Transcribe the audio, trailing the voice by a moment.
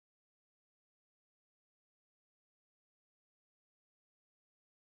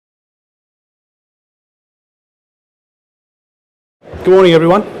Good morning,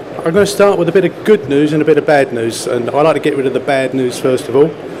 everyone. I'm going to start with a bit of good news and a bit of bad news, and I'd like to get rid of the bad news first of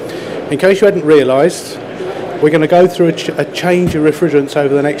all. In case you hadn't realised, we're going to go through a change of refrigerants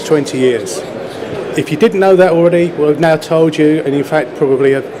over the next 20 years. If you didn't know that already, well, I've now told you, and in fact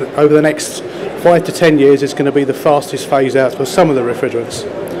probably over the next 5 to 10 years it's going to be the fastest phase out for some of the refrigerants.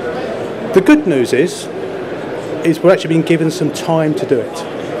 The good news is we're actually being given some time to do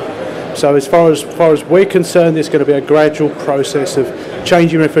it. So as far as we're concerned, there's going to be a gradual process of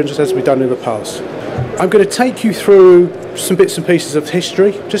changing refrigerants as we've done in the past. I'm going to take you through some bits and pieces of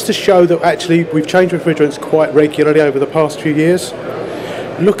history just to show that actually we've changed refrigerants quite regularly over the past few years.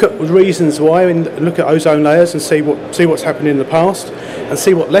 Look at reasons why and look at ozone layers and see what's happened in the past and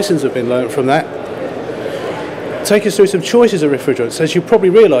see what lessons have been learned from that. Take us through some choices of refrigerants. As you probably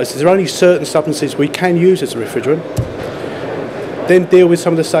realise, there are only certain substances we can use as a refrigerant. Then deal with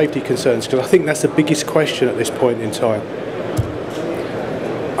some of the safety concerns, because I think that's the biggest question at this point in time.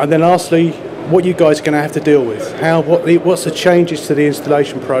 And then lastly, what you guys are going to have to deal with, what's the changes to the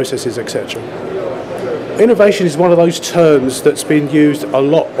installation processes, etc. Innovation is one of those terms that's been used a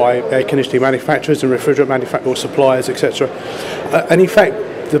lot by air conditioning manufacturers and refrigerant manufacturers, suppliers, etc. And in fact,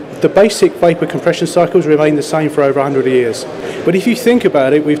 the basic vapour compression cycles remain the same for over 100 years. But if you think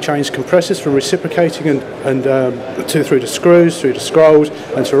about it, we've changed compressors from reciprocating through to screws, through to scrolls,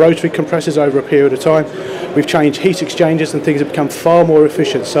 and to rotary compressors over a period of time. We've changed heat exchangers and things have become far more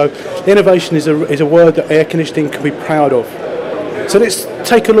efficient. So innovation is a word that air conditioning can be proud of. So let's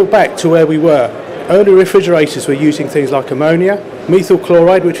take a look back to where we were. Early refrigerators were using things like ammonia, methyl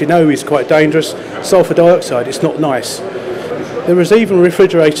chloride, which we know is quite dangerous, sulfur dioxide, it's not nice. There is even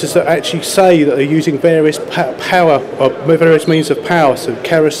refrigerators that actually say that they're using various various means of power, so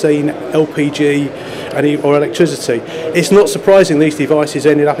kerosene, LPG, or electricity. It's not surprising these devices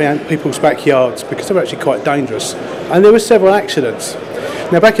ended up in people's backyards because they're actually quite dangerous. And there were several accidents.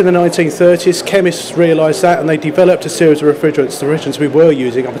 Now, back in the 1930s, chemists realised that and they developed a series of refrigerants, the refrigerants we were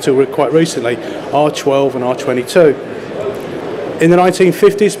using up until quite recently, R12 and R22. In the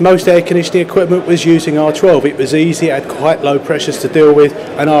 1950s, most air conditioning equipment was using R12. It was easy, it had quite low pressures to deal with,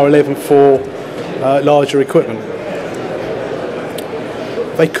 and R11 for larger equipment.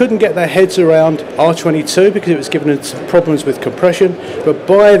 They couldn't get their heads around R22 because it was giving them some problems with compression, but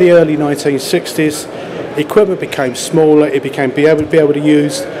by the early 1960s, equipment became smaller, it became be able to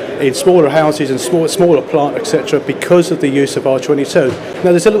use in smaller houses and smaller plant, etc., because of the use of R22. Now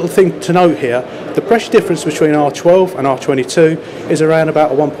there's a little thing to note here. The pressure difference between R12 and R22 is around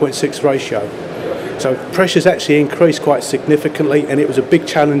about a 1.6 ratio. So pressures actually increased quite significantly and it was a big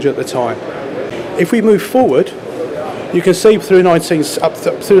challenge at the time. If we move forward, you can see through the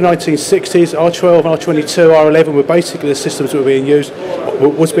 1960s, R12, R22, R11 were basically the systems that were being used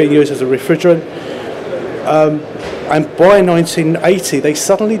as a refrigerant. And by 1980, they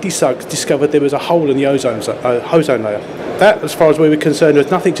suddenly discovered there was a hole in the ozone layer. That, as far as we were concerned,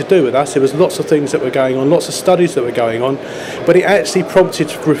 had nothing to do with us. There was lots of things that were going on, lots of studies that were going on, but it actually prompted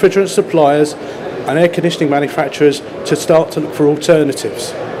refrigerant suppliers and air conditioning manufacturers to start to look for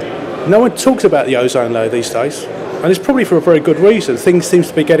alternatives. No one talks about the ozone layer these days, and it's probably for a very good reason. Things seem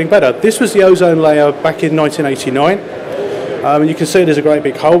to be getting better. This was the ozone layer back in 1989. You can see there's a great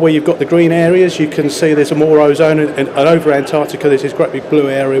big hole where you've got the green areas. You can see there's more ozone, and over Antarctica there's this great big blue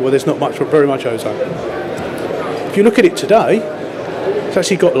area where there's not very much ozone. If you look at it today, it's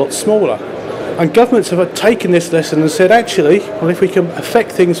actually got a lot smaller. And governments have taken this lesson and said, actually, well, if we can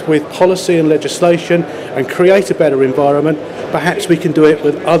affect things with policy and legislation and create a better environment, perhaps we can do it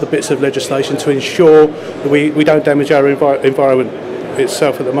with other bits of legislation to ensure that we don't damage our environment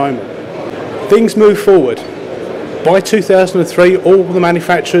itself at the moment. Things move forward. By 2003, all the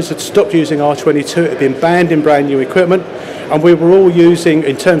manufacturers had stopped using R22, it had been banned in brand new equipment, and we were all using,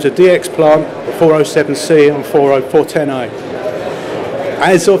 in terms of DX plant, 407C and 410A.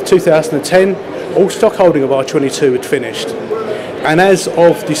 As of 2010, all stock holding of R22 had finished. And as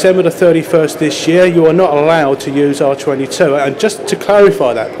of December the 31st this year, you are not allowed to use R22. And just to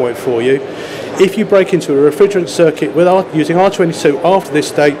clarify that point for you, if you break into a refrigerant circuit using R22 after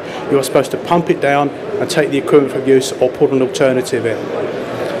this date, you are supposed to pump it down and take the equipment from use or put an alternative in.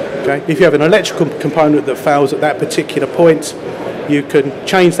 Okay? If you have an electrical component that fails at that particular point, you can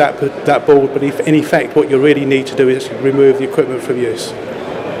change that board, but in effect what you really need to do is remove the equipment from use.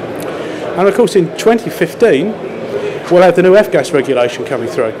 And of course in 2015, we'll have the new F-gas regulation coming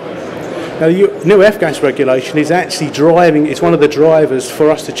through. Now, the new F-gas regulation is actually it's one of the drivers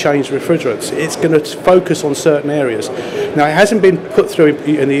for us to change refrigerants. It's going to focus on certain areas. Now, it hasn't been put through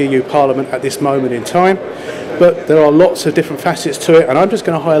in the EU Parliament at this moment in time, but there are lots of different facets to it, and I'm just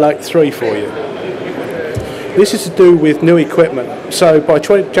going to highlight three for you. This is to do with new equipment. So by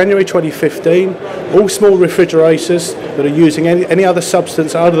January 2015, all small refrigerators that are using any other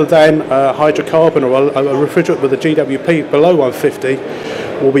substance other than hydrocarbon or a refrigerant with a GWP below 150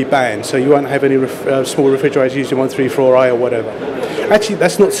 will be banned. So you won't have any small refrigerators using 134A or whatever. Actually,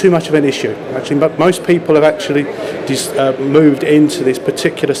 that's not too much of an issue. Actually, most people have actually moved into this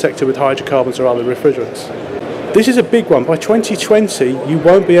particular sector with hydrocarbons or other refrigerants. This is a big one. By 2020, you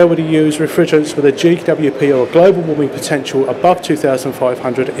won't be able to use refrigerants with a GWP or a global warming potential above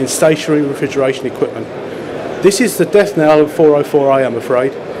 2,500 in stationary refrigeration equipment. This is the death knell of 404A, I'm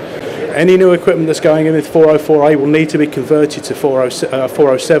afraid. Any new equipment that's going in with 404A will need to be converted to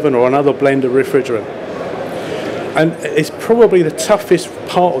 407 or another blend of refrigerant. And it's probably the toughest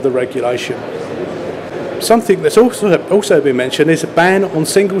part of the regulation. Something that's also been mentioned is a ban on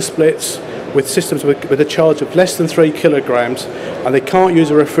single splits with systems with a charge of less than 3 kilograms, and they can't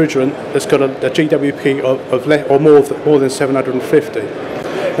use a refrigerant that's got a GWP of more than 750.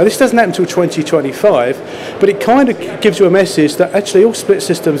 Now this doesn't happen until 2025, but it kind of gives you a message that actually all split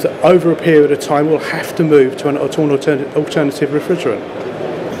systems that over a period of time will have to move to an alternative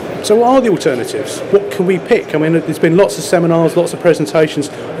refrigerant. So what are the alternatives? What can we pick? I mean, there's been lots of seminars, lots of presentations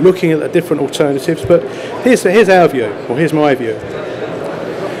looking at the different alternatives, but here's our view, or here's my view.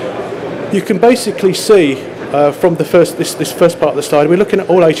 You can basically see from this first part of the slide, we're looking at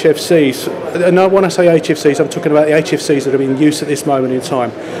all HFCs. And when I say HFCs, I'm talking about the HFCs that are in use at this moment in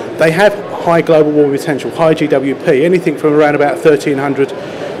time. They have high global warming potential, high GWP, anything from around about 1,300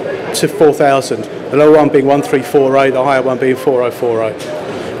 to 4,000. The lower one being 134A, the higher one being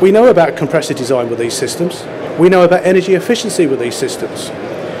 404A. We know about compressor design with these systems. We know about energy efficiency with these systems.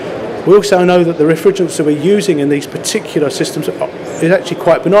 We also know that the refrigerants that we're using in these particular systems is actually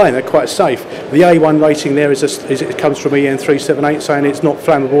quite benign, they're quite safe. The A1 rating there it comes from EN 378 saying it's not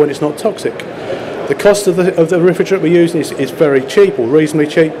flammable and it's not toxic. The cost of the refrigerant we're using is very cheap or reasonably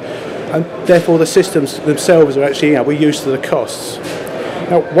cheap, and therefore the systems themselves are actually, we're used to the costs.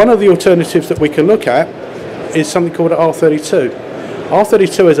 Now, one of the alternatives that we can look at is something called R32.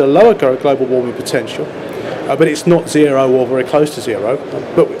 R32 has a lower global warming potential, but it's not zero or very close to zero.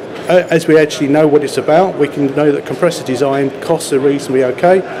 But as we actually know what it's about, we can know that compressor design costs are reasonably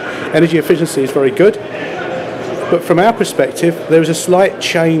okay. Energy efficiency is very good. But from our perspective, there is a slight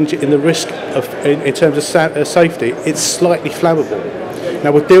change in the risk in terms of safety. It's slightly flammable.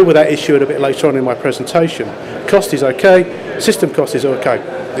 Now we'll deal with that issue a bit later on in my presentation. Cost is okay, system cost is okay.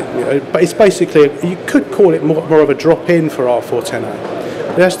 But it's basically, you could call it more of a drop-in for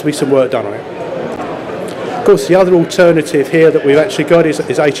R410A. There has to be some work done on it. Of course, the other alternative here that we've actually got is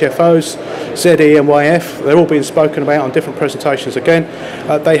HFOs, ZE and YF. They're all being spoken about on different presentations again.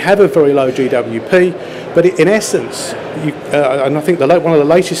 They have a very low GWP, but in essence, and I think one of the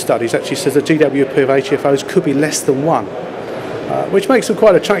latest studies actually says the GWP of HFOs could be less than 1, which makes them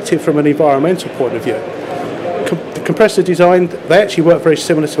quite attractive from an environmental point of view. The compressor design, they actually work very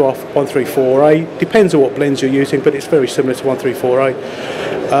similar to our 134A. Depends on what blends you're using, but it's very similar to 134A.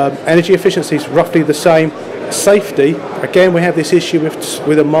 Energy efficiency is roughly the same. Safety, again, we have this issue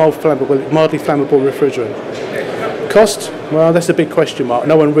with a mildly flammable refrigerant. Cost, well, that's a big question mark.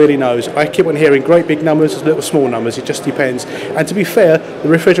 No one really knows. I keep on hearing great big numbers, little small numbers. It just depends. And to be fair, the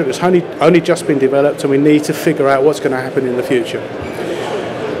refrigerant has only just been developed, and we need to figure out what's going to happen in the future.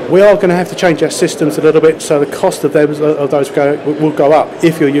 We are going to have to change our systems a little bit, so the cost of those will go up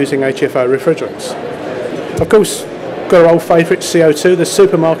if you're using HFO refrigerants. Of course, got our old favourite, CO2. The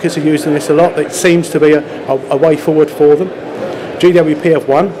supermarkets are using this a lot. It seems to be a way forward for them. GWP of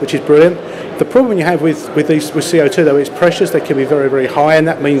 1, which is brilliant. The problem you have with CO2 though is pressures. They can be very, very high, and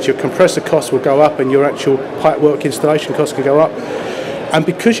that means your compressor costs will go up and your actual pipework installation costs can go up. And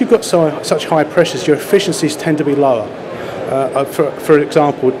because you've got such high pressures, your efficiencies tend to be lower. For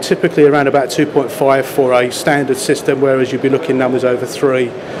example, typically around about 2.5 for a standard system, whereas you'd be looking numbers over 3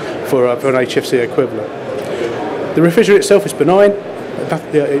 for an HFC equivalent. The refrigerant itself is benign.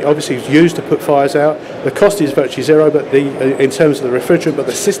 Obviously it's used to put fires out. The cost is virtually zero, but in terms of the refrigerant, but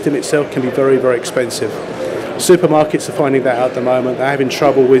the system itself can be very, very expensive. Supermarkets are finding that out at the moment. They're having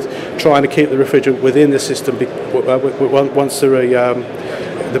trouble with trying to keep the refrigerant within the system once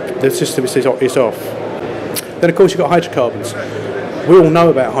the system is off. Then of course you've got hydrocarbons. We all know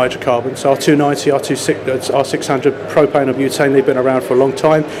about hydrocarbons, R290, R600, propane or butane. They've been around for a long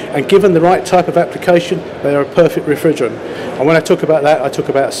time, and given the right type of application, they are a perfect refrigerant. And when I talk about that, I talk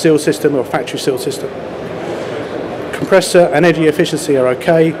about a seal system or a factory seal system. Compressor and energy efficiency are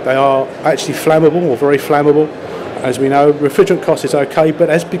okay. They are actually flammable or very flammable. As we know, refrigerant cost is okay, but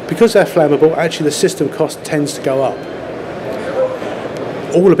because they're flammable, actually the system cost tends to go up.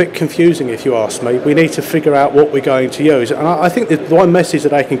 all a bit confusing, if you ask me. We need to figure out what we're going to use. And I think the one message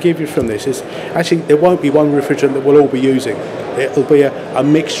that I can give you from this is actually there won't be one refrigerant that we'll all be using. It'll be a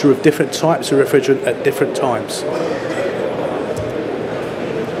mixture of different types of refrigerant at different times.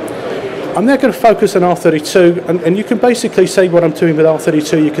 I'm now going to focus on R32, and you can basically see what I'm doing with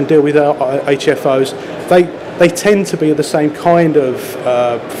R32 you can deal with HFOs. They tend to be the same kind of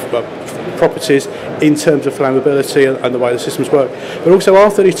properties in terms of flammability and the way the systems work. But also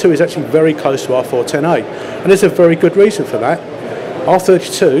R32 is actually very close to R410A, and there's a very good reason for that.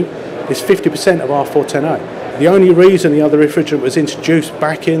 R32 is 50% of R410A. The only reason the other refrigerant was introduced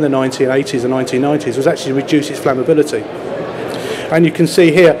back in the 1980s and 1990s was actually to reduce its flammability. And you can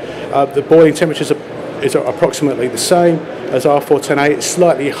see here the boiling temperatures is approximately the same as R410A. It's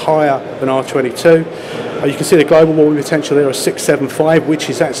slightly higher than R22. You can see the global warming potential there of 675, which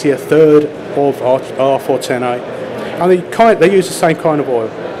is actually a third of R410A. And they use the same kind of oil.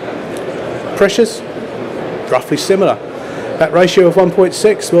 Pressures, roughly similar. That ratio of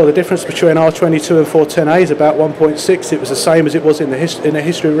 1.6, well, the difference between R22 and 410A is about 1.6. It was the same as it was in the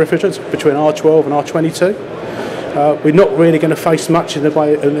history of refrigerants between R12 and R22. We're not really going to face much in the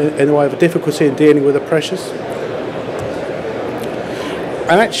way of a difficulty in dealing with the pressures.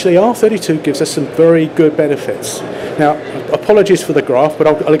 And actually R32 gives us some very good benefits. Now, apologies for the graph, but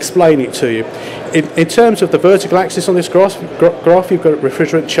I'll explain it to you. In terms of the vertical axis on this graph, you've got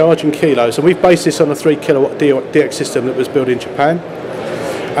refrigerant charge in kilos, and we've based this on a 3 kilowatt DX system that was built in Japan.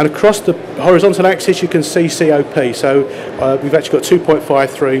 And across the horizontal axis you can see COP, so we've actually got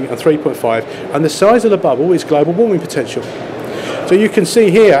 2.53 and 3.5, and the size of the bubble is global warming potential. So you can see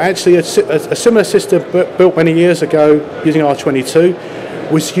here actually a similar system built many years ago using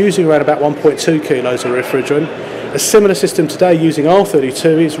R22 was using around about 1.2 kilos of refrigerant. A similar system today using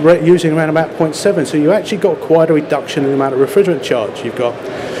R32 is using around about 0.7, so you actually got quite a reduction in the amount of refrigerant charge you've got.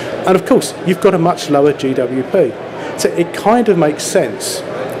 And of course you've got a much lower GWP. So it kind of makes sense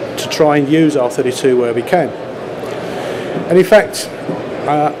to try and use R32 where we can. And in fact,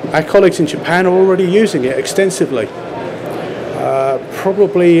 our colleagues in Japan are already using it extensively.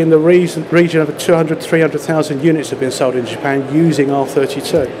 Probably in the region of 200, 300,000 units have been sold in Japan using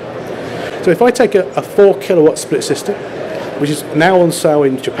R32. So if I take a 4 kilowatt split system, which is now on sale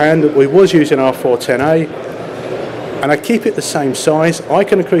in Japan, that we was using R410A, and I keep it the same size, I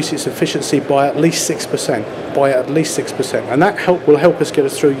can increase its efficiency by at least 6%. And that will help us get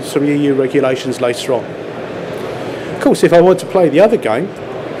us through some EU regulations later on. Of course, if I want to play the other game,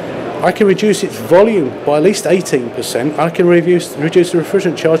 I can reduce its volume by at least 18%. I can reduce the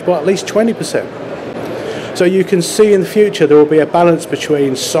refrigerant charge by at least 20%. So you can see in the future there will be a balance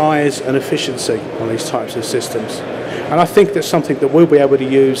between size and efficiency on these types of systems. And I think that's something that we'll be able to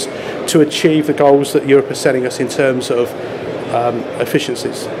use to achieve the goals that Europe is setting us in terms of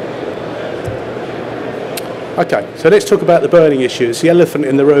efficiencies. Okay, so let's talk about the burning issues, the elephant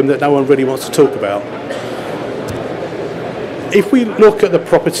in the room that no one really wants to talk about. If we look at the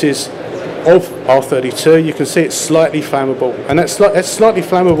properties of R32, you can see it's slightly flammable, and that's slightly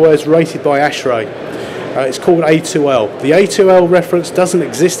flammable as rated by ASHRAE. It's called A2L. The A2L reference doesn't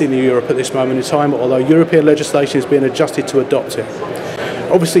exist in Europe at this moment in time, although European legislation is being adjusted to adopt it.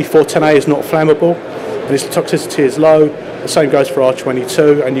 Obviously 410A is not flammable, and its toxicity is low. The same goes for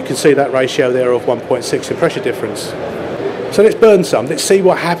R22, and you can see that ratio there of 1.6 in pressure difference. So let's burn some. Let's see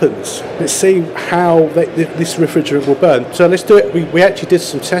what happens. Let's see how this refrigerant will burn. So let's do it. We actually did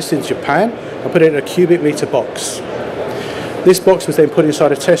some tests in Japan and put it in a cubic meter box. This box was then put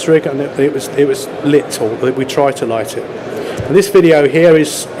inside a test rig, and it was lit, or we tried to light it. And this video here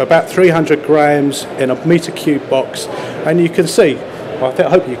is about 300 grams in a meter cube box, and you can see, well, I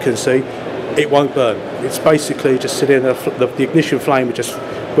hope you can see, it won't burn. It's basically just sitting there, the ignition flame is just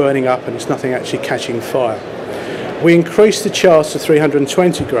burning up, and it's nothing actually catching fire. We increased the charge to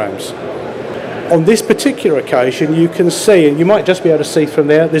 320 grams. On this particular occasion, you can see, and you might just be able to see from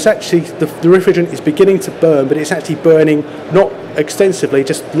there, there's actually, the refrigerant is beginning to burn, but it's actually burning not extensively,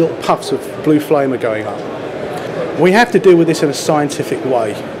 just little puffs of blue flame are going up. We have to deal with this in a scientific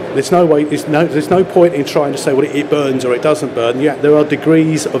way. There's no point in trying to say, well, it burns or it doesn't burn. Yeah, there are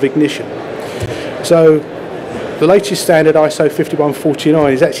degrees of ignition. So the latest standard, ISO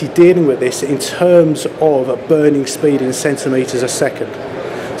 5149, is actually dealing with this in terms of a burning speed in centimetres a second.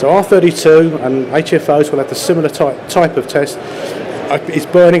 So R32 and HFOs will have the similar type of test. It's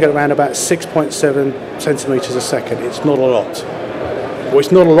burning at around about 6.7 centimetres a second. It's not a lot. Well,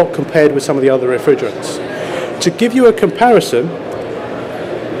 it's not a lot compared with some of the other refrigerants. To give you a comparison,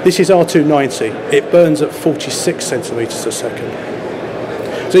 this is R290. It burns at 46 centimetres a second.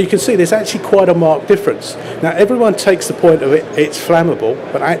 So you can see there's actually quite a marked difference. Now everyone takes the point of it's flammable,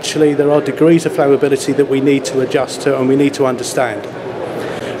 but actually there are degrees of flammability that we need to adjust to and we need to understand.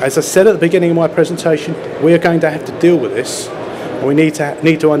 As I said at the beginning of my presentation, we are going to have to deal with this, and we need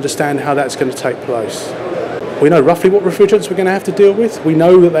to understand how that's going to take place. We know roughly what refrigerants we're going to have to deal with. We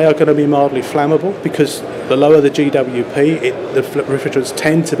know that they are going to be mildly flammable because the lower the GWP, the refrigerants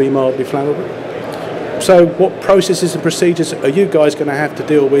tend to be mildly flammable. So what processes and procedures are you guys going to have to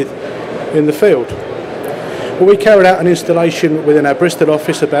deal with in the field? Well, we carried out an installation within our Bristol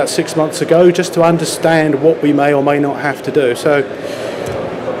office about 6 months ago just to understand what we may or may not have to do. So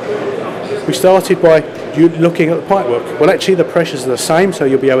we started by looking at the pipework. Well, actually the pressures are the same, so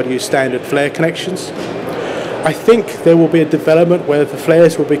you'll be able to use standard flare connections. I think there will be a development where the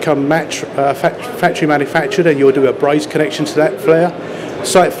flares will become factory manufactured and you'll do a braze connection to that flare.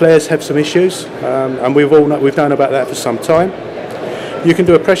 Site flares have some issues, and we've known about that for some time. You can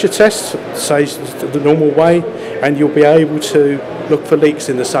do a pressure test, say the normal way, and you'll be able to look for leaks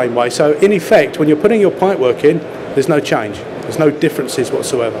in the same way. So in effect, when you're putting your pipework in, there's no change. There's no differences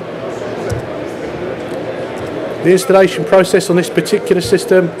whatsoever. The installation process on this particular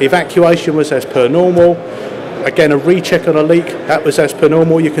system, evacuation was as per normal. Again, a recheck on a leak, that was as per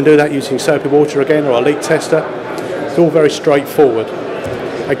normal. You can do that using soapy water again or a leak tester. It's all very straightforward.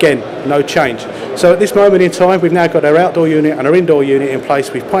 Again, no change. So at this moment in time, we've now got our outdoor unit and our indoor unit in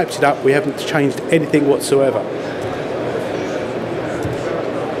place. We've piped it up. We haven't changed anything whatsoever.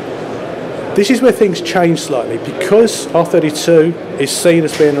 This is where things change slightly. Because R32 is seen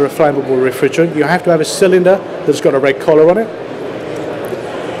as being a flammable refrigerant, you have to have a cylinder that's got a red collar on it.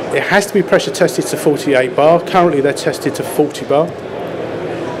 It has to be pressure tested to 48 bar. Currently they're tested to 40 bar.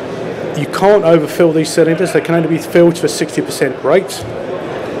 You can't overfill these cylinders. They can only be filled to a 60% rate.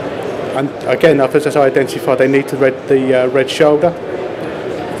 And again, as I identified, they need the red shoulder.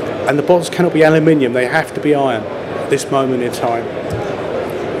 And the bottles cannot be aluminium. They have to be iron at this moment in time.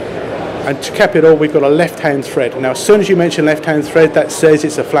 And to cap it all, we've got a left-hand thread. Now, as soon as you mention left-hand thread, that says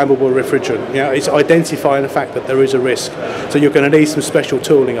it's a flammable refrigerant. You know, it's identifying the fact that there is a risk. So you're going to need some special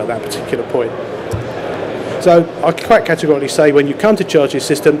tooling at that particular point. So I can quite categorically say when you come to charge your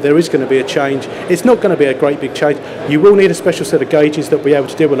system, there is going to be a change. It's not going to be a great big change. You will need a special set of gauges that will be able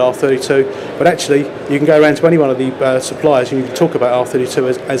to deal with R32, but actually you can go around to any one of the suppliers and you can talk about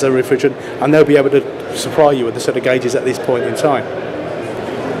R32 as a refrigerant, and they'll be able to supply you with a set of gauges at this point in time.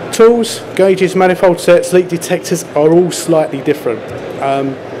 Tools, gauges, manifold sets, leak detectors are all slightly different.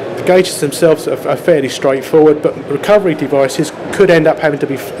 The gauges themselves are fairly straightforward, but recovery devices could end up having to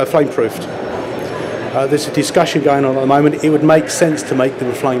be flame-proofed. There's a discussion going on at the moment. It would make sense to make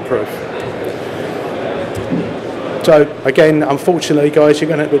them flame-proof. So again, unfortunately, guys,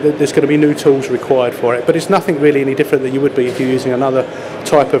 there's going to be new tools required for it, but it's nothing really any different than you would be if you're using another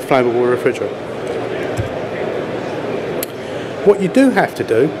type of flammable refrigerant. What you do have to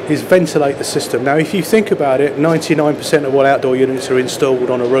do is ventilate the system. Now, if you think about it, 99% of all outdoor units are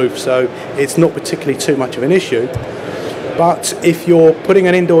installed on a roof, so it's not particularly too much of an issue. But if you're putting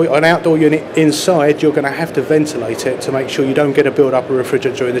an outdoor unit inside, you're going to have to ventilate it to make sure you don't get a build-up of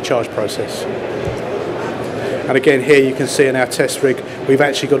refrigerant during the charge process. And again, here you can see in our test rig, we've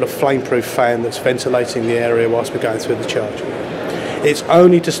actually got a flame-proof fan that's ventilating the area whilst we're going through the charge. It's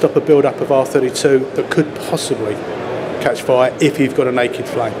only to stop a build-up of R32 that could possibly catch fire if you've got a naked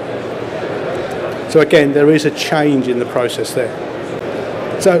flame. So again, there is a change in the process there.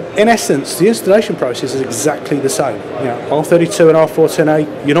 So in essence, the installation process is exactly the same. You know, R32 and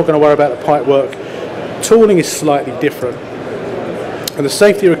R410A, you're not going to worry about the pipe work. Tooling is slightly different. And the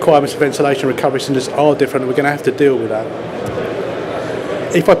safety requirements for ventilation recovery cylinders are different, and we're going to have to deal with that.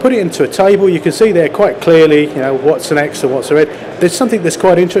 If I put it into a table, you can see there quite clearly, you know, what's an X and what's a red. There's something that's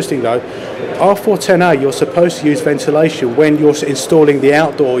quite interesting though. R410A, you're supposed to use ventilation when you're installing the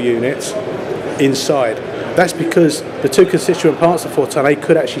outdoor units inside. That's because the two constituent parts of 410A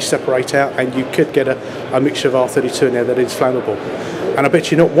could actually separate out, and you could get a mixture of R32 in there that is flammable. And I bet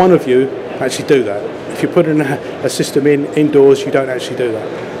you not one of you actually do that. If you're putting a system indoors, you don't actually do that.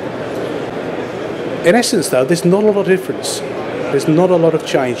 In essence though, there's not a lot of difference. There's not a lot of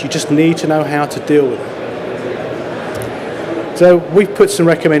change. You just need to know how to deal with it. So we've put some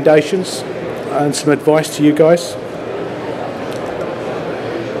recommendations and some advice to you guys.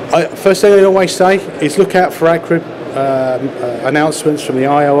 First thing I always say is look out for ACRIB announcements from the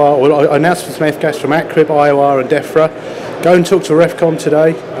IOR, or announcements from FGAS from ACRIB, IOR and DEFRA. Go and talk to REFCOM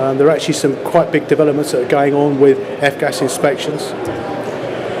today. There are actually some quite big developments that are going on with FGAS inspections.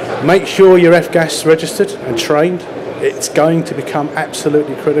 Make sure you're FGAS registered and trained. It's going to become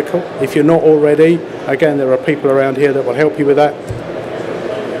absolutely critical. If you're not already, again, there are people around here that will help you with that.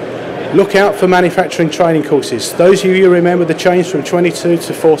 Look out for manufacturing training courses. Those of you who remember the change from 22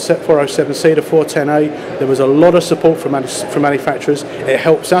 to 407C to 410A, there was a lot of support from manufacturers. It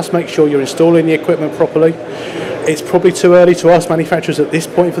helps us make sure you're installing the equipment properly. It's probably too early to ask manufacturers at this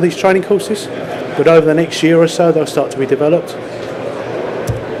point for these training courses, but over the next year or so they'll start to be developed.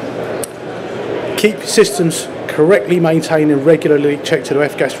 Keep systems correctly maintained and regularly checked to the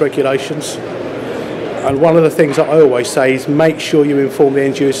F-gas regulations. And one of the things that I always say is make sure you inform the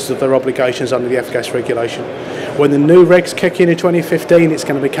end users of their obligations under the F-gas regulation. When the new regs kick in 2015, it's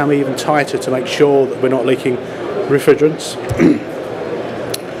going to become even tighter to make sure that we're not leaking refrigerants.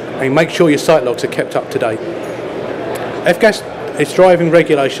 And make sure your site logs are kept up to date. F-gas is driving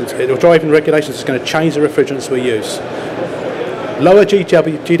regulations. Driving regulations is going to change the refrigerants we use. Lower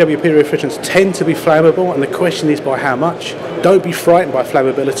GWP refrigerants tend to be flammable, and the question is by how much. Don't be frightened by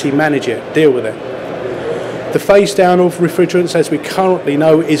flammability, manage it, deal with it. The phase down of refrigerants, as we currently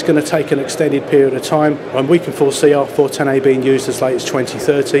know, is going to take an extended period of time, and we can foresee our 410A being used as late as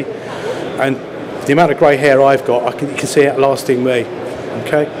 2030. And the amount of grey hair I've got, you can see it lasting me.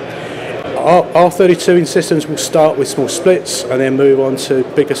 Okay. R32 in systems will start with small splits and then move on to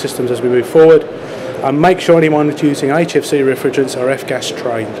bigger systems as we move forward. And make sure anyone that's using HFC refrigerants are F-gas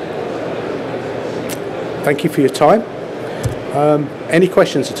trained. Thank you for your time. Any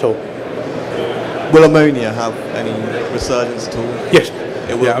questions at all? Will ammonia have any resurgence at all? Yes,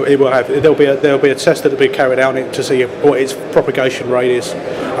 it will have. There'll be a test that will be carried out to see what its propagation rate is,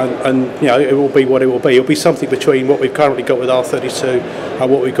 and you know, it will be what it will be. It'll be something between what we've currently got with R32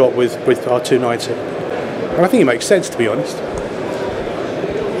 and what we've got with R290. And I think it makes sense, to be honest.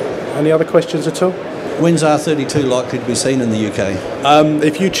 Any other questions at all? When's R32 likely to be seen in the UK?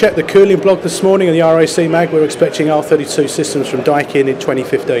 If you check the cooling blog this morning and the RAC mag, we're expecting R32 systems from Daikin in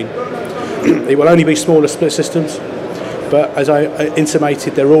 2015. It will only be smaller split systems, but as I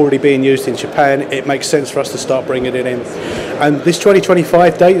intimated, they're already being used in Japan. It makes sense for us to start bringing it in. And this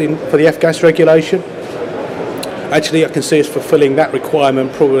 2025 date for the F-gas regulation, actually I can see us fulfilling that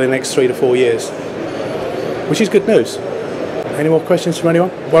requirement probably in the next 3 to 4 years, which is good news. Any more questions from anyone?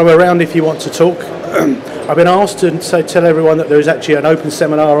 While we're around, if you want to talk, I've been asked to tell everyone that there is actually an open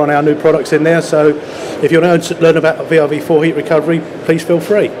seminar on our new products in there, so if you want to learn about VRV4 heat recovery, please feel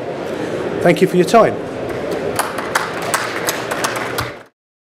free. Thank you for your time.